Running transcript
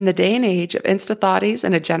In the day and age of Insta thoughties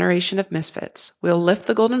and a generation of misfits, we'll lift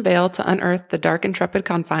the golden veil to unearth the dark, intrepid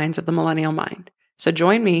confines of the millennial mind. So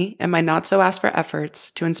join me and my not-so-asked-for efforts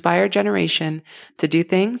to inspire a generation to do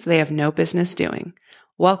things they have no business doing.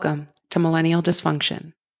 Welcome to Millennial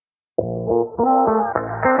Dysfunction.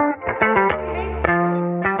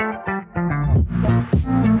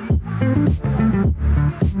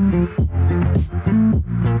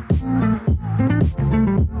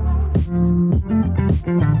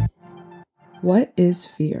 What is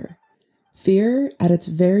fear? Fear, at its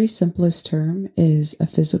very simplest term, is a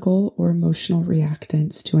physical or emotional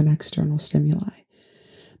reactance to an external stimuli.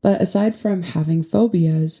 But aside from having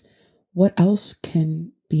phobias, what else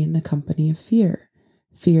can be in the company of fear?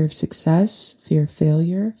 Fear of success, fear of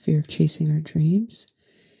failure, fear of chasing our dreams,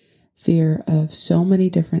 fear of so many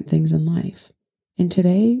different things in life. And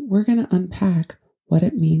today, we're going to unpack what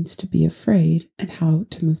it means to be afraid and how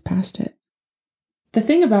to move past it. The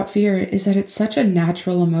thing about fear is that it's such a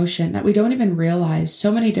natural emotion that we don't even realize so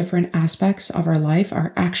many different aspects of our life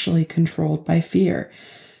are actually controlled by fear.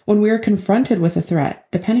 When we are confronted with a threat,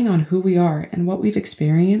 depending on who we are and what we've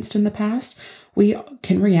experienced in the past, we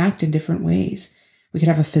can react in different ways. We could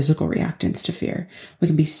have a physical reactance to fear. We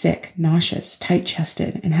can be sick, nauseous,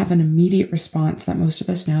 tight-chested, and have an immediate response that most of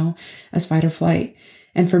us know as fight or flight.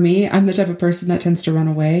 And for me, I'm the type of person that tends to run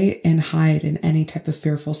away and hide in any type of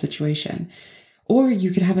fearful situation. Or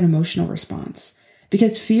you could have an emotional response,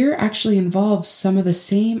 because fear actually involves some of the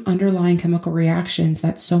same underlying chemical reactions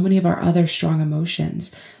that so many of our other strong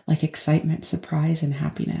emotions, like excitement, surprise, and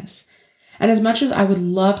happiness. And as much as I would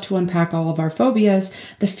love to unpack all of our phobias,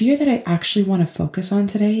 the fear that I actually want to focus on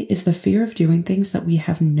today is the fear of doing things that we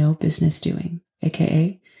have no business doing,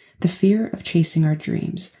 aka the fear of chasing our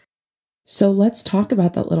dreams. So let's talk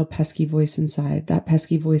about that little pesky voice inside, that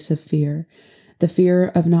pesky voice of fear. The fear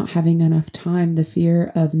of not having enough time, the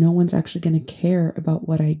fear of no one's actually going to care about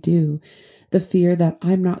what I do, the fear that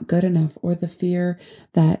I'm not good enough, or the fear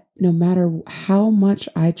that no matter how much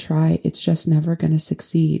I try, it's just never going to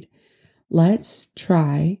succeed. Let's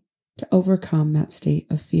try to overcome that state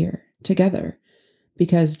of fear together,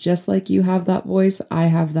 because just like you have that voice, I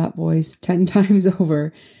have that voice 10 times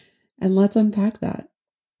over, and let's unpack that.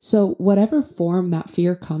 So whatever form that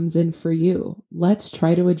fear comes in for you, let's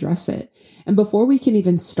try to address it. And before we can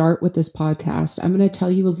even start with this podcast, I'm going to tell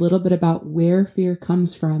you a little bit about where fear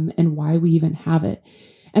comes from and why we even have it.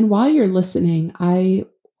 And while you're listening, I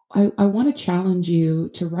want to challenge you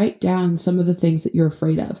to write down some of the things that you're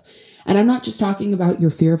afraid of. And I'm not just talking about your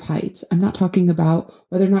fear of heights. I'm not talking about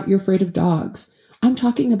whether or not you're afraid of dogs. I'm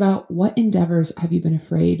talking about what endeavors have you been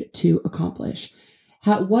afraid to accomplish?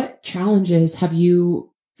 What challenges have you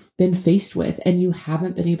been faced with and you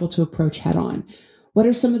haven't been able to approach head on? What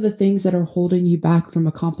are some of the things that are holding you back from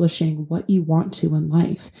accomplishing what you want to in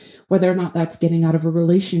life? Whether or not that's getting out of a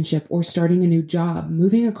relationship or starting a new job,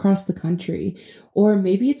 moving across the country, or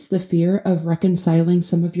maybe it's the fear of reconciling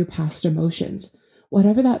some of your past emotions.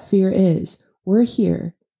 Whatever that fear is, we're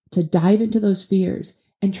here to dive into those fears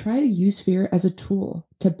and try to use fear as a tool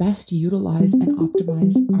to best utilize and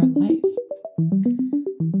optimize our life.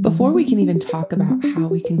 Before we can even talk about how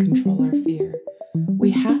we can control our fear, we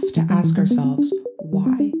have to ask ourselves,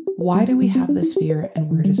 why? Why do we have this fear and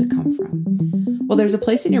where does it come from? Well, there's a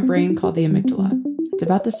place in your brain called the amygdala. It's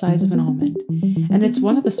about the size of an almond, and it's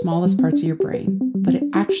one of the smallest parts of your brain, but it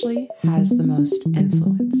actually has the most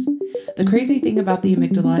influence. The crazy thing about the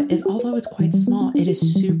amygdala is although it's quite small, it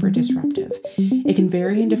is super disruptive. It can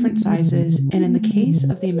vary in different sizes, and in the case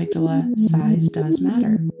of the amygdala, size does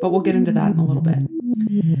matter, but we'll get into that in a little bit.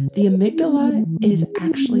 The amygdala is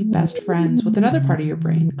actually best friends with another part of your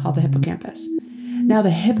brain called the hippocampus. Now,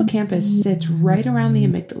 the hippocampus sits right around the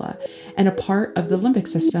amygdala and a part of the limbic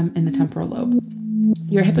system in the temporal lobe.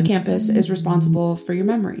 Your hippocampus is responsible for your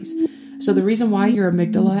memories. So the reason why your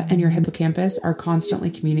amygdala and your hippocampus are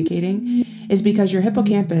constantly communicating is because your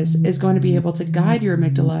hippocampus is going to be able to guide your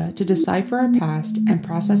amygdala to decipher our past and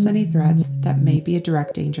process any threats that may be a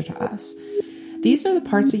direct danger to us. These are the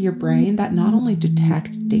parts of your brain that not only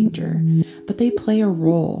detect danger, but they play a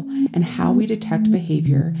role in how we detect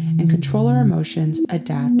behavior and control our emotions,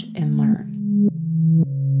 adapt, and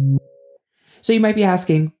learn. So you might be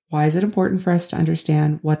asking, why is it important for us to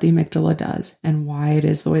understand what the amygdala does and why it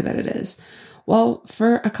is the way that it is? Well,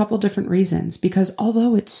 for a couple different reasons, because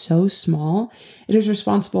although it's so small, it is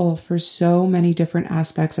responsible for so many different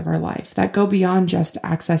aspects of our life that go beyond just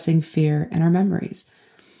accessing fear and our memories.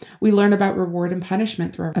 We learn about reward and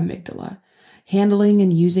punishment through our amygdala, handling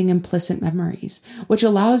and using implicit memories, which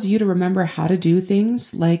allows you to remember how to do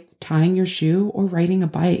things like tying your shoe or riding a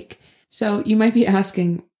bike. So you might be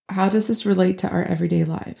asking, how does this relate to our everyday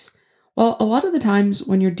lives? Well, a lot of the times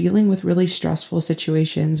when you're dealing with really stressful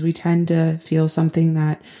situations, we tend to feel something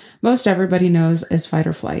that most everybody knows is fight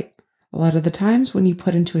or flight. A lot of the times when you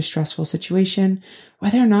put into a stressful situation,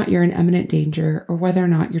 whether or not you're in imminent danger or whether or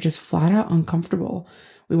not you're just flat out uncomfortable,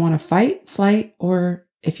 we want to fight, flight, or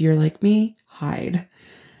if you're like me, hide.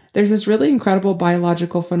 There's this really incredible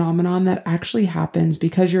biological phenomenon that actually happens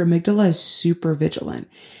because your amygdala is super vigilant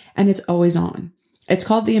and it's always on. It's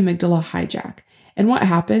called the amygdala hijack. And what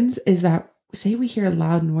happens is that, say we hear a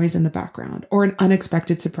loud noise in the background or an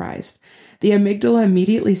unexpected surprise, the amygdala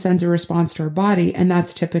immediately sends a response to our body, and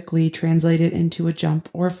that's typically translated into a jump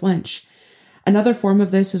or a flinch. Another form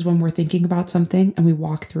of this is when we're thinking about something and we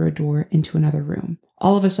walk through a door into another room.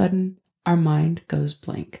 All of a sudden, our mind goes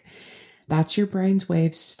blank. That's your brain's way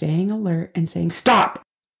of staying alert and saying, stop!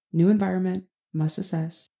 New environment, must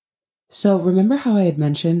assess. So remember how I had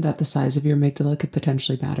mentioned that the size of your amygdala could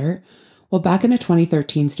potentially matter? Well, back in a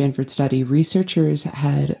 2013 Stanford study, researchers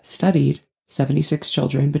had studied 76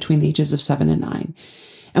 children between the ages of 7 and 9.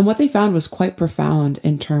 And what they found was quite profound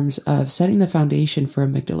in terms of setting the foundation for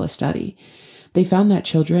amygdala study. They found that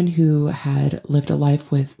children who had lived a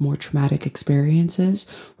life with more traumatic experiences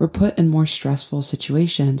were put in more stressful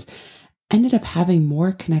situations, ended up having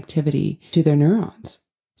more connectivity to their neurons.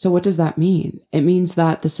 So what does that mean? It means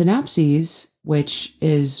that the synapses, which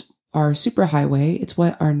is our superhighway, it's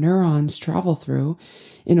what our neurons travel through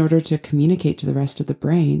in order to communicate to the rest of the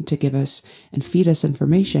brain to give us and feed us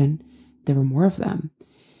information, there were more of them.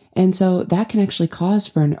 And so that can actually cause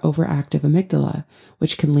for an overactive amygdala,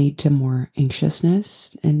 which can lead to more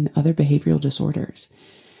anxiousness and other behavioral disorders.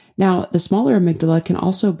 Now, the smaller amygdala can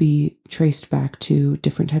also be traced back to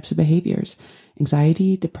different types of behaviors,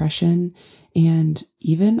 anxiety, depression, and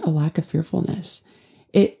even a lack of fearfulness.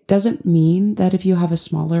 It doesn't mean that if you have a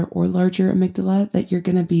smaller or larger amygdala that you're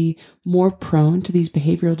going to be more prone to these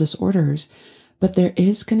behavioral disorders, but there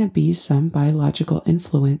is going to be some biological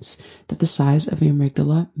influence that the size of your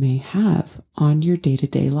amygdala may have on your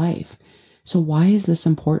day-to-day life. So why is this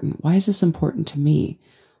important? Why is this important to me?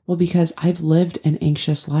 Well, because I've lived an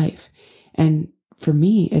anxious life. And for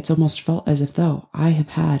me, it's almost felt as if though I have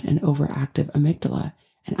had an overactive amygdala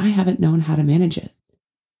and I haven't known how to manage it.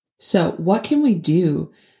 So what can we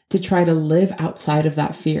do to try to live outside of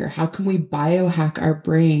that fear? How can we biohack our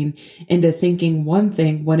brain into thinking one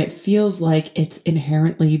thing when it feels like it's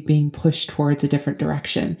inherently being pushed towards a different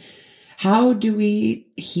direction? How do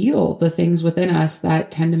we heal the things within us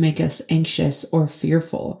that tend to make us anxious or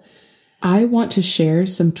fearful? I want to share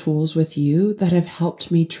some tools with you that have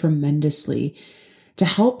helped me tremendously to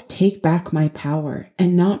help take back my power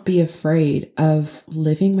and not be afraid of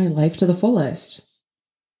living my life to the fullest.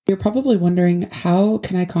 You're probably wondering, how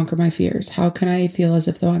can I conquer my fears? How can I feel as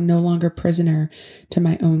if though I'm no longer prisoner to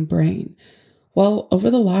my own brain? Well, over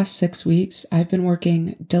the last 6 weeks, I've been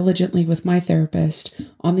working diligently with my therapist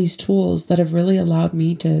on these tools that have really allowed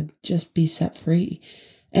me to just be set free.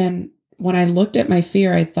 And when I looked at my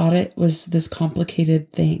fear, I thought it was this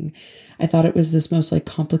complicated thing. I thought it was this most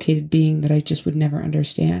complicated being that I just would never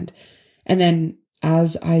understand. And then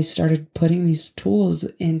as I started putting these tools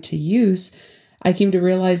into use, I came to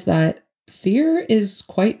realize that fear is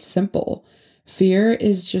quite simple. Fear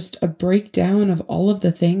is just a breakdown of all of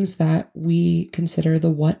the things that we consider the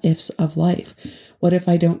what ifs of life. What if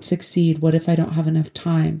I don't succeed? What if I don't have enough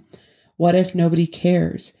time? What if nobody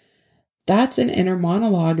cares? That's an inner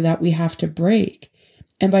monologue that we have to break.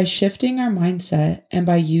 And by shifting our mindset and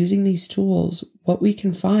by using these tools, what we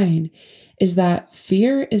can find is that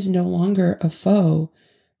fear is no longer a foe.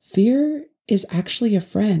 Fear is actually a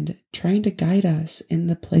friend trying to guide us in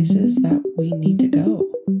the places that we need to go.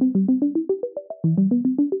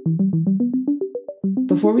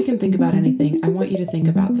 Before we can think about anything, I want you to think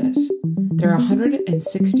about this. There are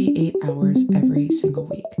 168 hours every single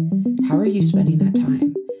week. How are you spending that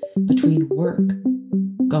time? Between work,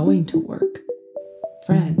 going to work,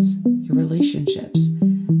 friends, your relationships,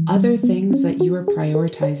 other things that you are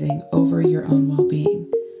prioritizing over your own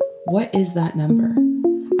well-being. What is that number?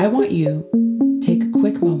 I want you to take a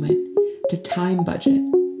quick moment to time budget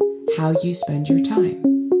how you spend your time.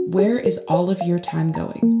 Where is all of your time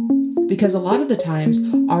going? Because a lot of the times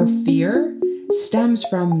our fear stems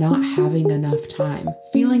from not having enough time,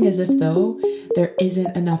 feeling as if though there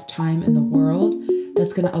isn't enough time in the world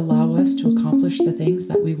that's going to allow us to accomplish the things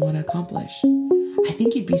that we want to accomplish. I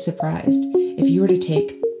think you'd be surprised if you were to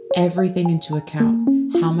take everything into account,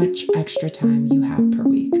 how much extra time you have per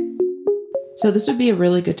week. So this would be a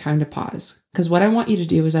really good time to pause, because what I want you to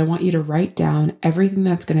do is I want you to write down everything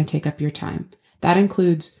that's going to take up your time. That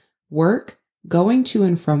includes work, going to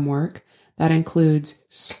and from work. That includes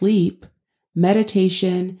sleep,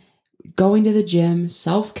 meditation, going to the gym,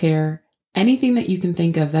 self-care, anything that you can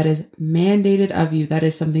think of that is mandated of you, that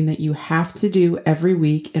is something that you have to do every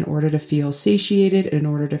week in order to feel satiated, in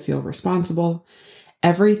order to feel responsible.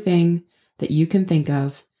 Everything that you can think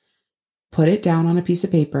of, put it down on a piece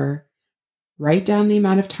of paper, write down the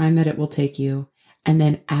amount of time that it will take you, and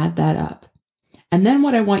then add that up. And then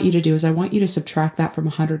what I want you to do is I want you to subtract that from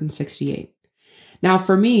 168. Now,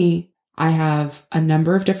 for me, I have a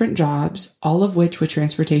number of different jobs, all of which with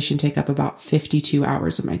transportation take up about 52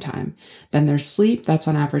 hours of my time. Then there's sleep. That's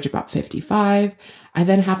on average about 55. I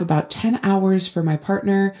then have about 10 hours for my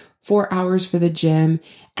partner, 4 hours for the gym.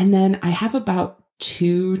 And then I have about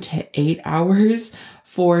 2 to 8 hours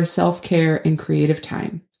for self-care and creative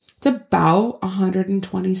time. It's about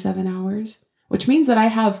 127 hours, which means that I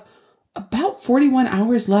have about 41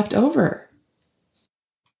 hours left over.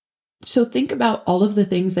 So think about all of the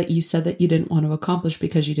things that you said that you didn't want to accomplish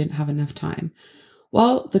because you didn't have enough time.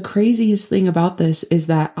 Well, the craziest thing about this is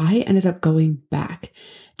that I ended up going back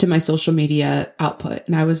to my social media output,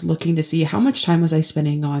 and I was looking to see how much time was I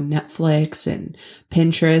spending on Netflix and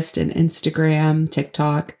Pinterest and Instagram,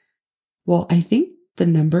 TikTok. Well, I think the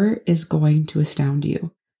number is going to astound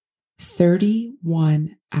you.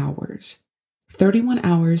 31 hours. 31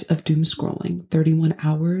 hours of doom scrolling, 31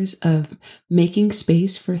 hours of making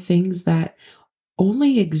space for things that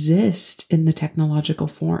only exist in the technological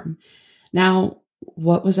form. Now,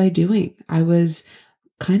 what was I doing? I was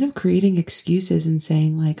kind of creating excuses and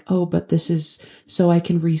saying like, oh, but this is so I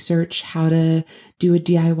can research how to do a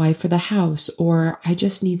DIY for the house, or I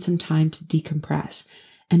just need some time to decompress.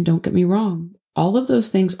 And don't get me wrong, all of those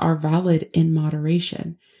things are valid in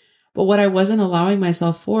moderation. But what I wasn't allowing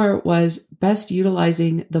myself for was best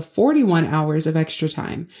utilizing the 41 hours of extra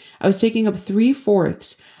time. I was taking up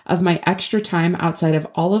 3/4 of my extra time outside of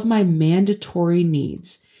all of my mandatory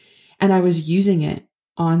needs. And I was using it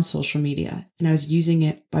on social media, and I was using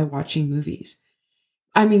it by watching movies.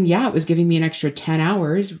 I mean, yeah, it was giving me an extra 10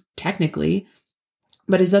 hours technically,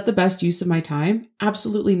 but is that the best use of my time?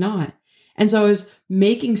 Absolutely not. And so I was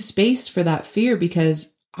making space for that fear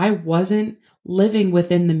because I wasn't living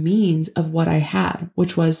within the means of what I had,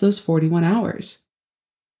 which was those 41 hours.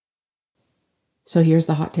 So here's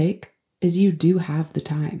the hot take, is you do have the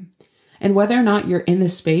time. And whether or not you're in the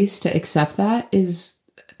space to accept that is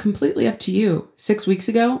completely up to you. 6 weeks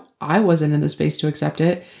ago, I wasn't in the space to accept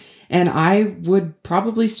it. And I would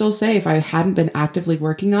probably still say, if I hadn't been actively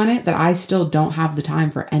working on it, that I still don't have the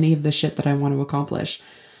time for any of the shit that I want to accomplish.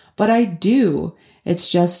 But I do. It's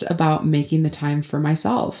just about making the time for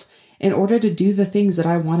myself in order to do the things that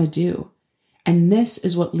I want to do. And this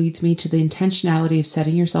is what leads me to the intentionality of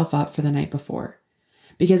setting yourself up for the night before.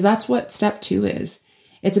 Because that's what step 2 is.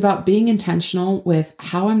 It's about being intentional with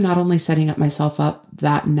how I'm not only setting up myself up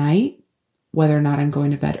that night, whether or not I'm going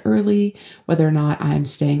to bed early, whether or not I'm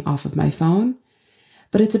staying off of my phone,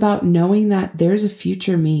 but it's about knowing that there's a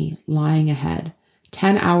future me lying ahead,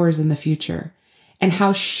 10 hours in the future, and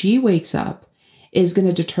how she wakes up is going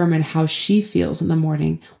to determine how she feels in the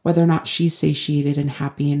morning, whether or not she's satiated and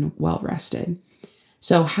happy and well rested.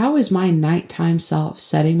 So how is my nighttime self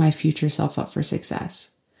setting my future self up for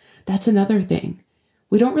success? That's another thing.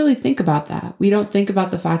 We don't really think about that. We don't think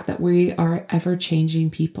about the fact that we are ever-changing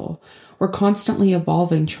people. We're constantly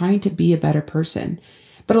evolving, trying to be a better person.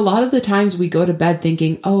 But a lot of the times we go to bed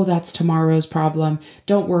thinking, oh, that's tomorrow's problem.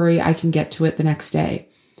 Don't worry, I can get to it the next day.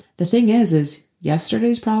 The thing is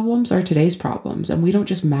yesterday's problems are today's problems, and we don't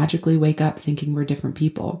just magically wake up thinking we're different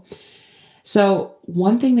people. So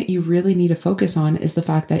one thing that you really need to focus on is the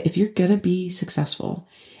fact that if you're going to be successful,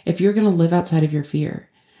 if you're going to live outside of your fear,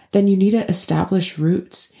 then you need to establish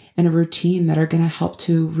roots and a routine that are going to help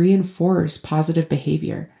to reinforce positive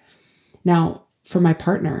behavior. Now, for my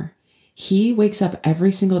partner, he wakes up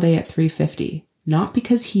every single day at 3:50, not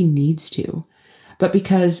because he needs to, but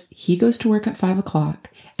because he goes to work at 5 o'clock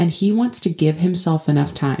and he wants to give himself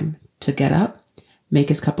enough time to get up, make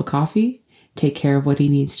his cup of coffee, take care of what he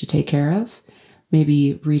needs to take care of,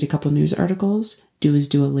 maybe read a couple news articles, do his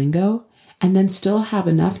Duolingo, and then still have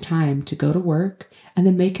enough time to go to work and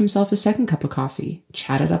then make himself a second cup of coffee,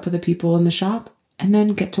 chat it up with the people in the shop, and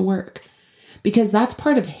then get to work. Because that's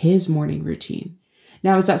part of his morning routine.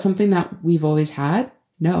 Now, is that something that we've always had?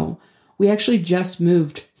 No. We actually just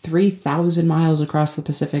moved 3,000 miles across the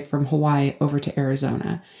Pacific from Hawaii over to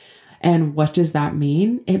Arizona. And what does that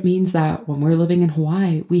mean? It means that when we're living in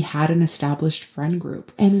Hawaii, we had an established friend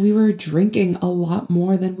group and we were drinking a lot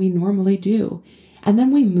more than we normally do. And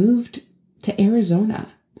then we moved to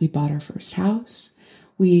Arizona. We bought our first house.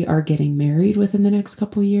 We are getting married within the next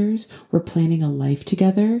couple years. We're planning a life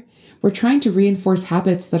together. We're trying to reinforce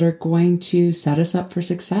habits that are going to set us up for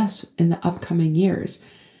success in the upcoming years.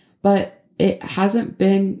 But it hasn't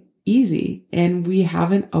been easy, and we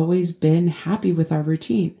haven't always been happy with our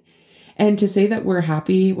routine. And to say that we're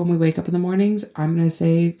happy when we wake up in the mornings, I'm going to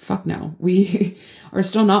say, fuck no. We are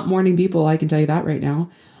still not morning people. I can tell you that right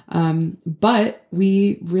now. But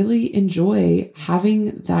we really enjoy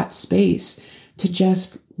having that space to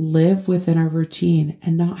just live within our routine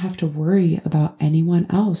and not have to worry about anyone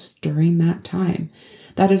else during that time.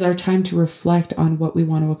 That is our time to reflect on what we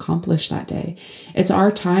want to accomplish that day. It's our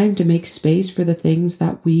time to make space for the things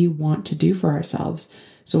that we want to do for ourselves.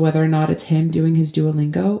 So whether or not it's him doing his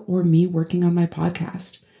Duolingo or me working on my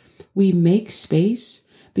podcast, we make space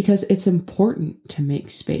because it's important to make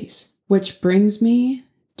space. Which brings me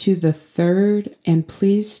to the third, and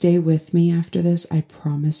please stay with me after this. I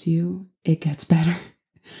promise you it gets better,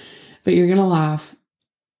 but you're going to laugh.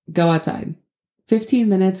 Go outside. 15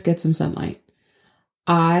 minutes, get some sunlight.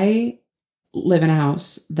 I live in a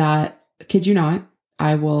house that, kid you not,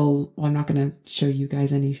 I'm not going to show you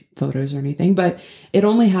guys any photos or anything, but it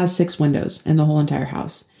only has 6 windows in the whole entire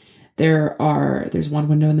house. There's one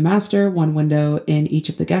window in the master, one window in each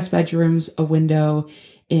of the guest bedrooms, a window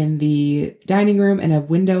in the dining room, and a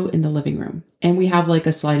window in the living room. And we have like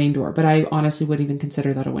a sliding door, but I honestly wouldn't even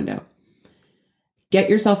consider that a window. Get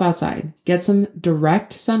yourself outside, get some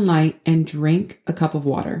direct sunlight, and drink a cup of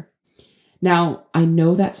water. Now, I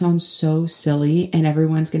know that sounds so silly, and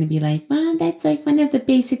everyone's going to be like, Mom, that's like one of the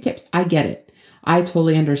basic tips. I get it. I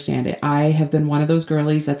totally understand it. I have been one of those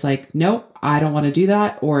girlies that's like, nope, I don't want to do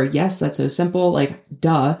that. Or yes, that's so simple. Like,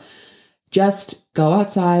 duh. Just go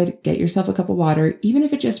outside, get yourself a cup of water, even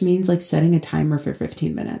if it just means like setting a timer for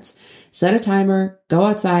 15 minutes. Set a timer, go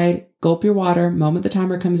outside, gulp your water. Moment the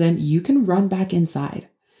timer comes in, you can run back inside.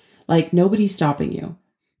 Like, nobody's stopping you.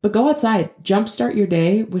 But go outside, jumpstart your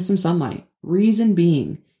day with some sunlight. Reason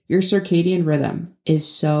being, your circadian rhythm is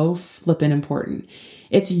so flippin' important.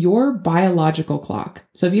 It's your biological clock.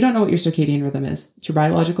 So if you don't know what your circadian rhythm is, it's your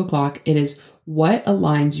biological clock. It is what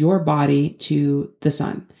aligns your body to the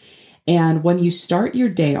sun. And when you start your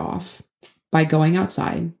day off by going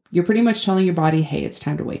outside, you're pretty much telling your body, hey, it's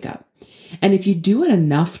time to wake up. And if you do it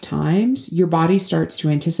enough times, your body starts to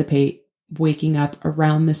anticipate waking up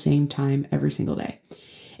around the same time every single day.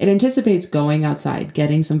 It anticipates going outside,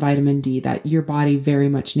 getting some vitamin D that your body very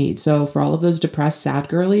much needs. So for all of those depressed, sad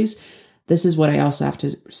girlies, this is what I also have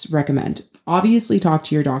to recommend. Obviously, talk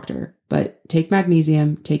to your doctor, but take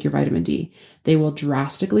magnesium, take your vitamin D. They will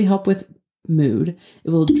drastically help with mood. It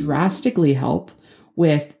will drastically help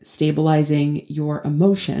with stabilizing your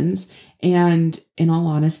emotions. And in all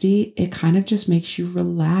honesty, it kind of just makes you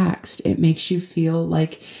relaxed. It makes you feel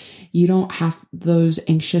like you don't have those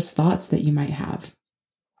anxious thoughts that you might have.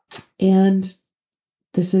 And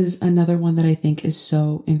this is another one that I think is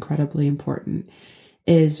so incredibly important,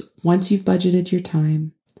 is once you've budgeted your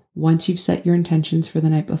time, once you've set your intentions for the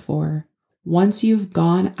night before, once you've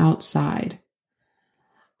gone outside,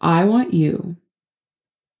 I want you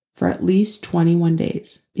for at least 21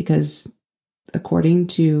 days, because according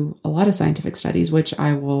to a lot of scientific studies, which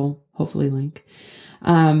I will hopefully link,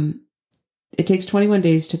 it takes 21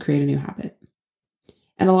 days to create a new habit.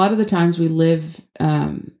 And a lot of the times we live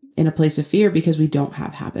in a place of fear because we don't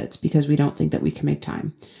have habits, because we don't think that we can make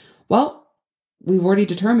time. Well, we've already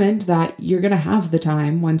determined that you're going to have the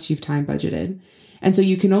time once you've time budgeted. And so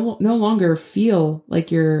you can no longer feel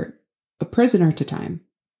like you're a prisoner to time.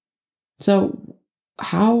 So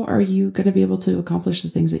how are you going to be able to accomplish the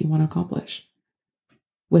things that you want to accomplish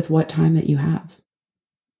with what time that you have?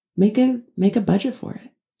 Make a budget for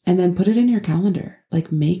it, and then put it in your calendar.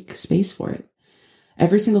 Like, make space for it.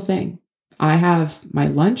 Every single thing. I have my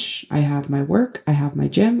lunch, I have my work, I have my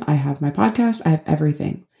gym, I have my podcast, I have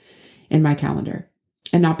everything in my calendar.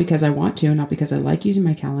 And not because I want to, not because I like using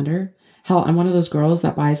my calendar. Hell, I'm one of those girls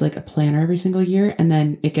that buys like a planner every single year, and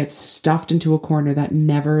then it gets stuffed into a corner that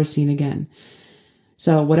never is seen again.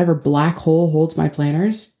 So whatever black hole holds my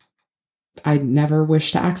planners, I never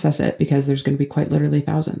wish to access it, because there's going to be quite literally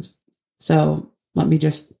thousands. So let me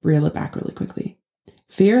just reel it back really quickly.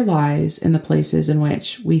 Fear lies in the places in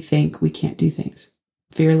which we think we can't do things.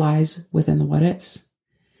 Fear lies within the what ifs.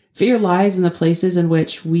 Fear lies in the places in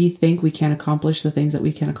which we think we can't accomplish the things that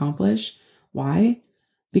we can accomplish. Why?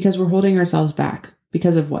 Because we're holding ourselves back.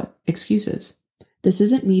 Because of what? Excuses. This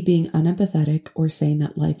isn't me being unempathetic or saying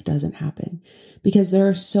that life doesn't happen, because there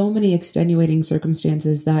are so many extenuating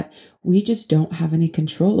circumstances that we just don't have any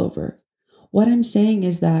control over. What I'm saying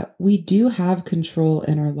is that we do have control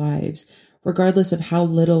in our lives, regardless of how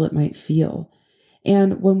little it might feel.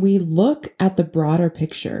 And when we look at the broader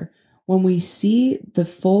picture, when we see the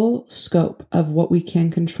full scope of what we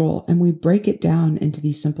can control and we break it down into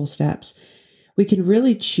these simple steps, we can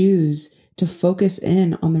really choose to focus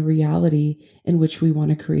in on the reality in which we want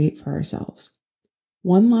to create for ourselves.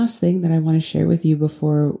 One last thing that I want to share with you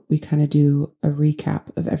before we kind of do a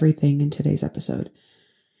recap of everything in today's episode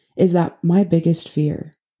is that my biggest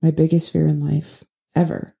fear in life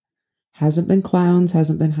ever hasn't been clowns,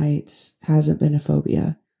 hasn't been heights, hasn't been a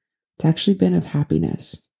phobia. It's actually been of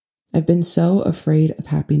happiness. I've been so afraid of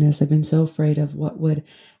happiness. I've been so afraid of what would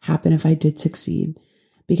happen if I did succeed,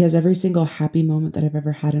 because every single happy moment that I've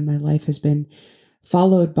ever had in my life has been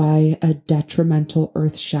followed by a detrimental,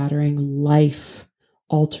 earth-shattering,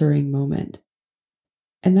 life-altering moment.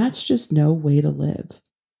 And that's just no way to live.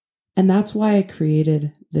 And that's why I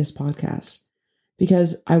created this podcast,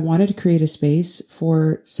 because I wanted to create a space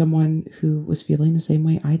for someone who was feeling the same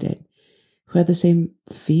way I did, who had the same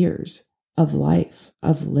fears of life,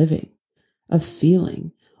 of living, of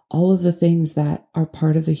feeling, all of the things that are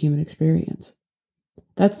part of the human experience.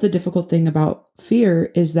 That's the difficult thing about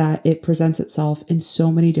fear, is that it presents itself in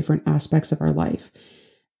so many different aspects of our life.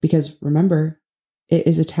 Because remember, it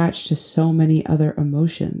is attached to so many other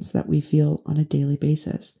emotions that we feel on a daily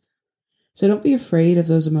basis. So don't be afraid of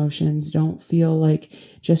those emotions. Don't feel like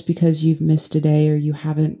just because you've missed a day or you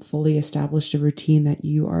haven't fully established a routine that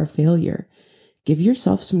you are a failure. Give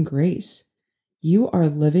yourself some grace. You are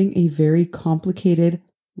living a very complicated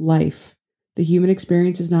life. The human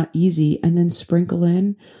experience is not easy, and then sprinkle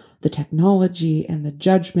in the technology and the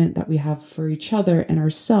judgment that we have for each other and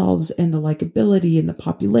ourselves and the likability and the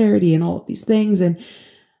popularity and all of these things. And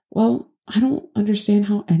well, I don't understand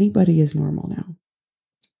how anybody is normal now.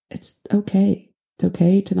 It's okay. It's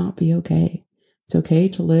okay to not be okay. It's okay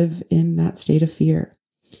to live in that state of fear,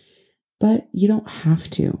 but you don't have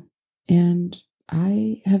to. And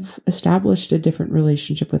I have established a different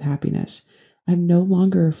relationship with happiness. I'm no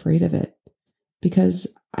longer afraid of it because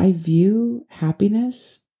I view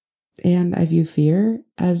happiness and I view fear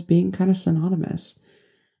as being kind of synonymous.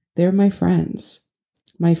 They're my friends.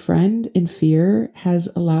 My friend in fear has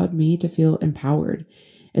allowed me to feel empowered.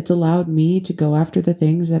 It's allowed me to go after the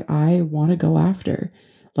things that I want to go after,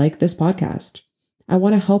 like this podcast. I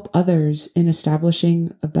want to help others in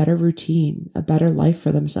establishing a better routine, a better life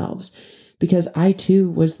for themselves, because I too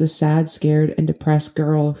was the sad, scared, and depressed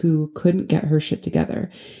girl who couldn't get her shit together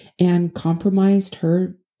and compromised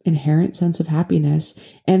her inherent sense of happiness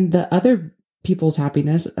and the other people's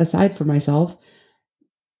happiness aside from myself.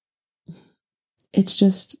 It's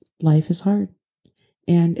just, life is hard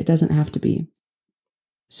and it doesn't have to be.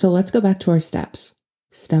 So let's go back to our steps.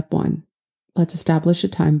 Step 1, let's establish a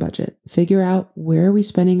time budget. Figure out where are we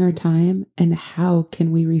spending our time and how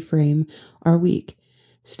can we reframe our week.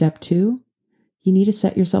 Step 2, you need to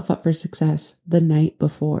set yourself up for success the night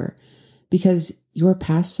before, because your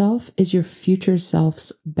past self is your future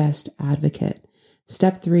self's best advocate.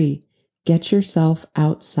 Step 3, get yourself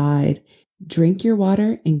outside. Drink your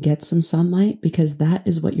water and get some sunlight, because that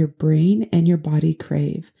is what your brain and your body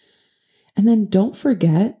crave. And then don't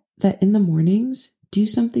forget that in the mornings, do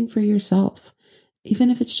something for yourself. Even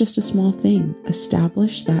if it's just a small thing,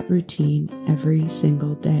 establish that routine every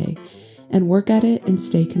single day and work at it and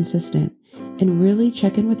stay consistent and really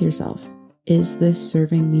check in with yourself. Is this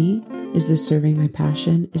serving me? Is this serving my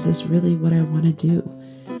passion? Is this really what I want to do?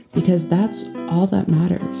 Because that's all that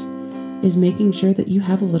matters, is making sure that you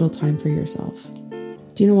have a little time for yourself.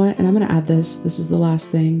 Do you know what? And I'm going to add this. This is the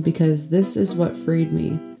last thing, because this is what freed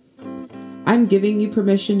me. I'm giving you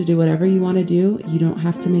permission to do whatever you want to do. You don't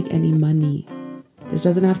have to make any money. This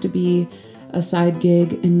doesn't have to be a side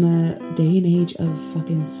gig in the day and age of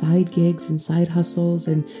fucking side gigs and side hustles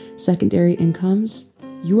and secondary incomes.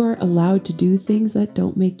 You are allowed to do things that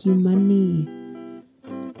don't make you money.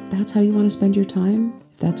 That's how you want to spend your time.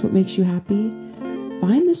 If that's what makes you happy,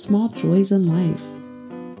 find the small joys in life.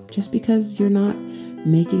 Just because you're not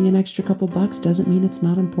making an extra couple bucks doesn't mean it's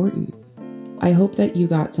not important. I hope that you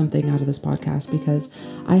got something out of this podcast, because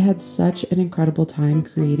I had such an incredible time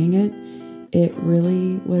creating it. It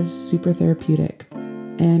really was super therapeutic,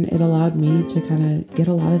 and it allowed me to kind of get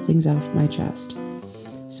a lot of things off my chest.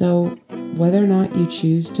 So whether or not you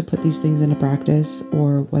choose to put these things into practice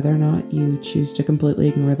or whether or not you choose to completely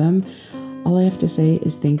ignore them, all I have to say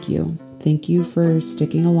is thank you. Thank you for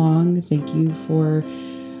sticking along. Thank you for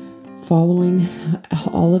following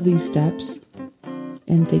all of these steps.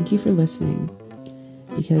 And thank you for listening,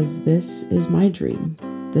 because this is my dream.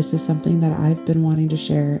 This is something that I've been wanting to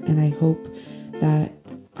share, and I hope that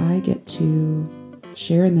I get to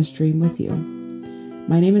share in this dream with you.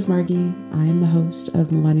 My name is Margie. I am the host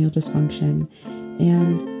of Millennial Dysfunction,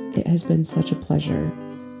 and it has been such a pleasure.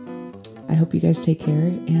 I hope you guys take care,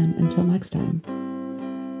 and until next time.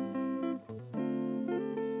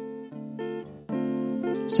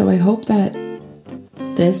 So I hope that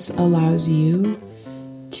this allows you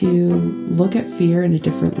to look at fear in a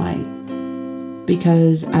different light,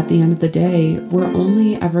 because at the end of the day, we're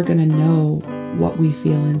only ever going to know what we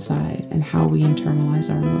feel inside and how we internalize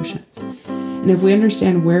our emotions. And if we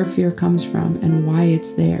understand where fear comes from and why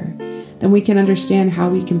it's there, then we can understand how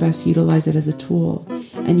we can best utilize it as a tool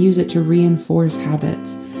and use it to reinforce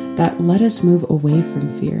habits that let us move away from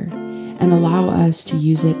fear and allow us to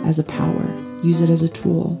use it as a power, use it as a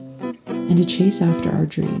tool, and to chase after our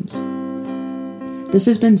dreams. This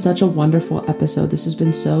has been such a wonderful episode. This has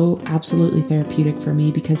been so absolutely therapeutic for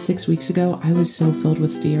me, because 6 weeks ago, I was so filled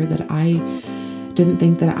with fear that I didn't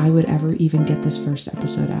think that I would ever even get this first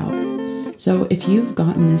episode out. So if you've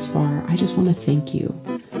gotten this far, I just want to thank you,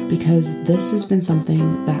 because this has been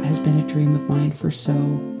something that has been a dream of mine for so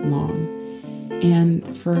long.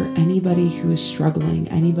 And for anybody who is struggling,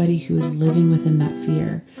 anybody who is living within that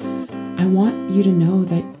fear, I want you to know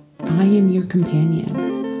that I am your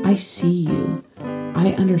companion. I see you.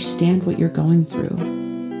 I understand what you're going through.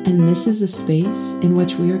 And this is a space in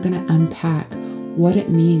which we are going to unpack what it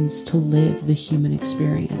means to live the human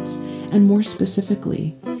experience. And more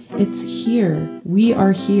specifically, it's here. We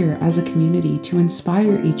are here as a community to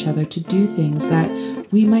inspire each other to do things that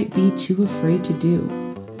we might be too afraid to do.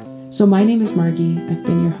 So my name is Margie. I've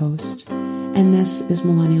been your host, and this is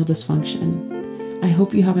Millennial Dysfunction. I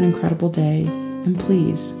hope you have an incredible day, and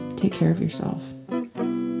please take care of yourself.